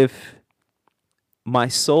 if my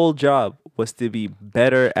sole job was to be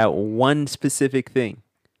better at one specific thing,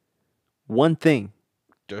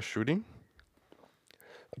 Just shooting.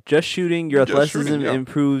 just shooting, your Just athleticism shooting, yeah.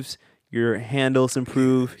 improves, your handles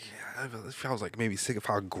improve. Yeah, it feels like maybe sick if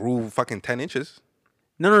I grew fucking 10 inches.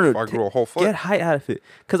 No. If I grew a whole foot. Get height out of it,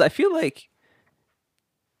 because I feel like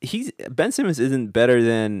Ben Simmons isn't better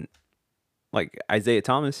than like Isaiah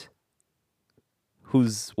Thomas,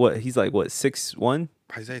 who's he's like 6'1".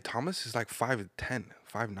 Isaiah Thomas is like 5'10",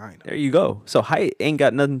 5'9". There you go. So height ain't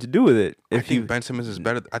got nothing to do with it. I think Ben Simmons is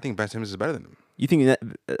better. I think Ben Simmons is better than him. You think that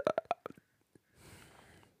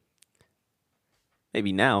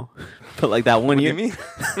maybe now, but like that one What do year. you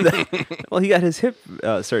mean? Well, he got his hip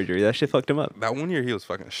surgery. That shit fucked him up, That one year he was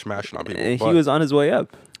fucking smashing on people. and but he was on his way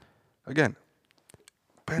up. again.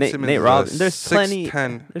 Ben Nate Simmons is Robinson. a There's plenty.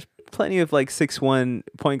 6'10". There's plenty of like 6'1"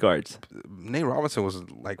 point guards. Nate Robinson was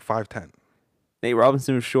like 5'10". Nate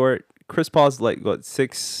Robinson was short. Chris Paul's like what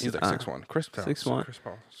 6? He's like 6'1". Chris Paul. 6'1". Chris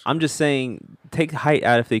Paul. I'm just saying, take height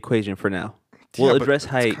out of the equation for now. We'll Yeah, but address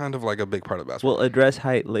it's height. kind of like a big part of basketball. We'll address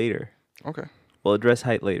height later. Okay. We'll address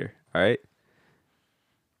height later. All right.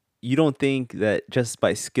 You don't think that just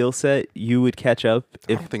by skill set you would catch up?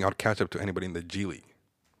 I If don't think I'd catch up to anybody in the G League.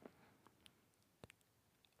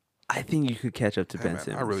 I think you could catch up to Hey, Ben man,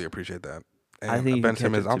 Simmons. I really appreciate that. And I think you Ben can catch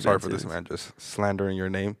Simmons, up I'm to sorry Ben for this, Simmons. man. Just slandering your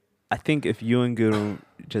name I think if you and Guru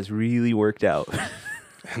just really worked out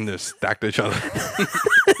and just stacked each other.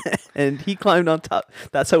 and he climbed on top,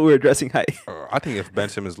 that's how we're addressing height. I think if Ben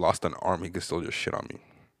Simmons lost an arm, he could still just shit on me.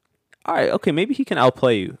 All right, okay, maybe he can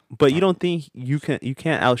outplay you, but you don't think you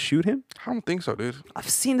can't outshoot him? I don't think so, dude. I've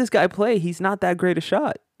seen this guy play. He's not that great a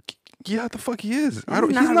shot. Yeah, the fuck he is. He's not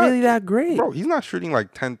really that great. Bro, he's not shooting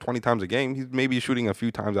like 10, 20 times a game. He's maybe shooting a few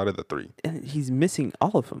times out of the three. And he's missing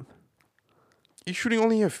all of them. He's shooting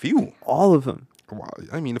only a few. All of them. Wow.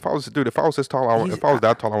 I mean, if I was this tall, He's- if I was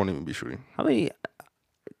that tall, I wouldn't even be shooting. How many?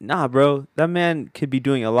 Nah, bro. That man could be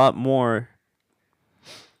doing a lot more.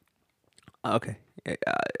 Okay.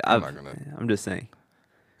 I'm not gonna. I'm just saying.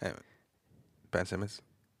 Hey, Ben Simmons.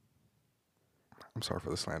 I'm sorry for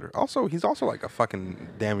the slander. Also, he's also like a fucking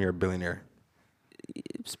damn near billionaire.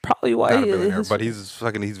 It's probably why Not a billionaire, his, but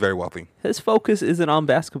he's very wealthy. his focus isn't on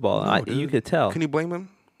basketball. No, You dude. could tell. Can you blame him?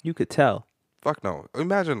 You could tell. Fuck no.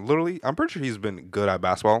 Imagine, literally, I'm pretty sure he's been good at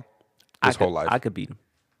basketball his whole life. I could beat him.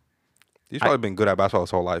 He's probably been good at basketball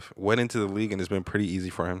his whole life. Went into the league and it's been pretty easy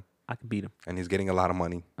for him. I could beat him. And he's getting a lot of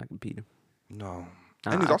money. I can beat him. No.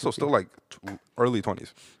 Nah, And he's also still like early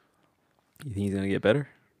 20s. You think he's gonna get better?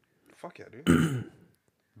 Fuck yeah, dude.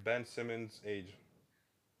 Ben Simmons' age.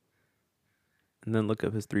 And then look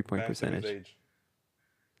up his 3-point Ben percentage. Simmons' age.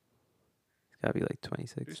 It's gotta be like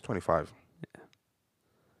 26. He's 25. Yeah.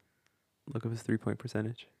 Look up his 3-point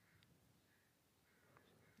percentage.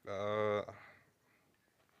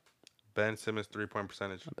 Ben Simmons' 3-point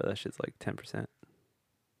percentage. I bet that shit's like 10%.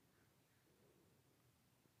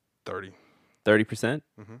 30. 30%?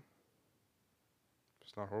 Mm-hmm.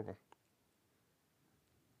 It's not horrible.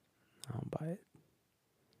 I don't buy it.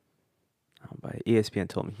 ESPN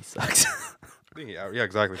told me he sucks. I think yeah,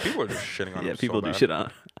 exactly. People are just shitting on him. Yeah, people so do bad. shit on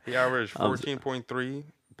him. He averaged 14.3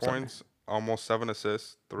 points, almost 7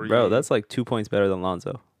 assists, 3. Bro, that's like 2 points better than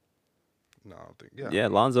Lonzo. No, I don't think. Yeah. Yeah,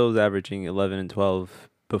 Lonzo was averaging 11 and 12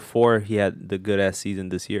 before he had the good ass season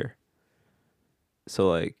this year. So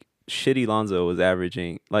like shitty Lonzo was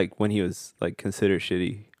averaging, like when he was like considered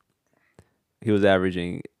shitty, he was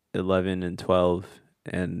averaging 11 and 12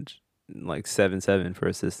 and like 7 for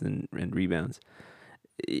assists and rebounds.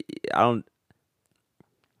 I don't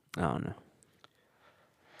know.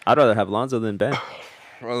 I'd rather have Lonzo than Ben.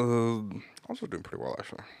 Also doing pretty well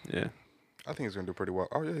actually. Yeah. I think he's gonna do pretty well.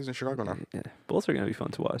 Oh yeah, he's in Chicago now. Yeah. Bulls are gonna be fun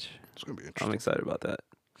to watch. It's gonna be interesting. I'm excited about that.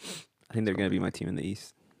 I think they're gonna be my team in the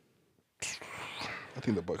East. I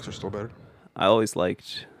think the Bucks are still better. I always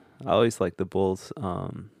liked the Bulls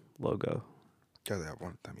logo. Yeah, they have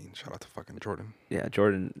one. I mean, shout out to fucking Jordan. Yeah,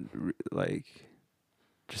 Jordan, like,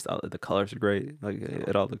 just the colors are great. Like,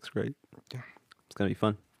 it all looks great. Yeah. It's gonna be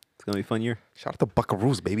fun. It's gonna be a fun year. Shout out to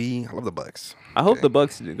Buckaroos, baby. I love the Bucks. I hope the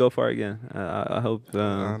Bucks go far again. I hope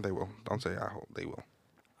they will. Don't say I hope. They will.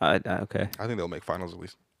 Okay. I think they'll make finals at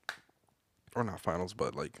least, or not finals,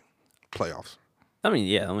 but like playoffs. I mean,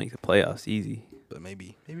 yeah, they'll make the playoffs easy. But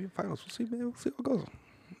maybe finals. We'll see. Maybe we'll see how it goes.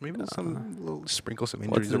 Maybe there's some little sprinkle some What's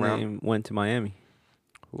injuries his around. name went to Miami?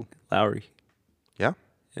 Who? Lowry. Yeah.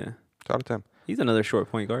 Yeah. Shout out to him. He's another short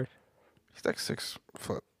point guard. He's like 6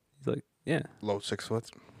 foot, He's like, yeah. low 6 foot.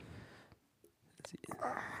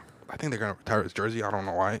 I think they're gonna retire his jersey. I don't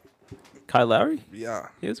know why. Kyle Lowry? Yeah.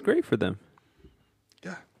 He was great for them.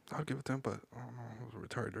 Yeah, I'll give it to him, but I don't know. Was a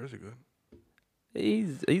retired jersey good?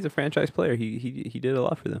 He's a franchise player. He did a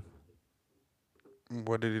lot for them.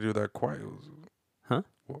 What did he do that Kawhi was? Huh?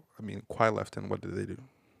 Well, I mean, Kawhi left, and what did they do?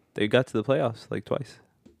 They got to the playoffs like twice.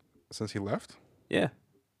 Since he left? Yeah.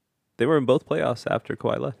 They were in both playoffs after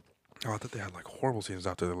Kawhi left. Oh, I thought they had like horrible seasons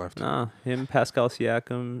after they left. Nah, him, Pascal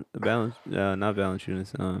Siakam, not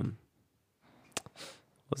Valanciunas.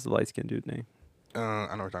 What's the light skinned dude name? I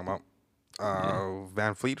know what you're talking about.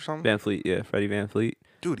 Van Fleet or something? Van Fleet, yeah, Freddie Van Fleet.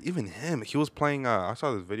 Dude, even him. He was playing. I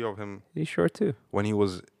saw this video of him He's short too. when he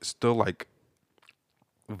was still like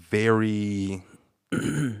very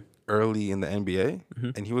early in the NBA,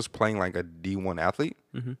 and he was playing like a D1 athlete,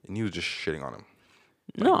 and he was just shitting on him.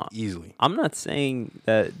 No, Easily. I'm not saying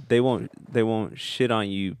that they won't shit on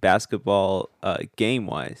you basketball game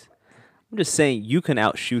wise. I'm just saying you can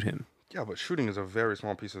outshoot him. Yeah, but shooting is a very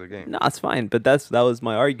small piece of the game. No, it's fine. But that was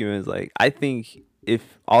my argument. Is like I think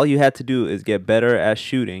if all you had to do is get better at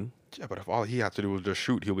shooting. Yeah, but if all he had to do was just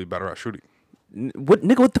shoot, he'll be better at shooting. What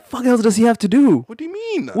the fuck else does he have to do? What do you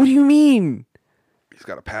mean? What do you mean? He's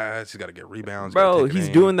got to pass. He's got to get rebounds. Bro, he's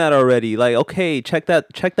doing that already. Like, okay, check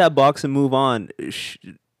that box and move on.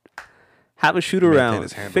 Have a shoot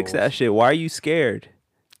around. Fix that shit. Why are you scared?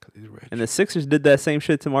 'Cause he's rich. And the Sixers did that same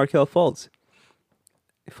shit to Markelle Fultz.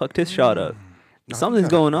 He fucked his shot up. No, Something's yeah.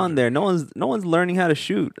 going on there. No one's learning how to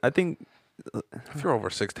shoot. I think If you're over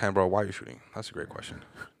 6'10", bro, why are you shooting? That's a great question.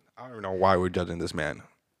 I don't even know why we're judging this man.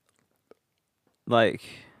 like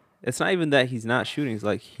it's not even that he's not shooting. It's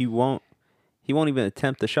like he won't even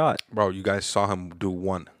attempt the shot. Bro, you guys saw him do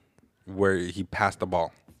one where he passed the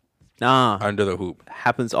ball Nah, under the hoop.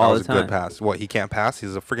 happens That all was the a time. good pass. What, he can't pass?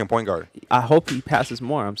 He's a freaking point guard. I hope he passes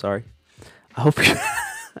more. I'm sorry. I hope he,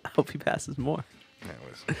 I hope he passes more.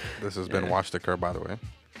 Anyways, this has been Watch the Curve, by the way.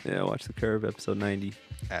 Yeah, watch the curve, episode 90.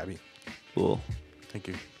 Abby, Cool. thank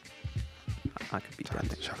you. I could beat that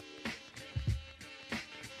thing. Shout out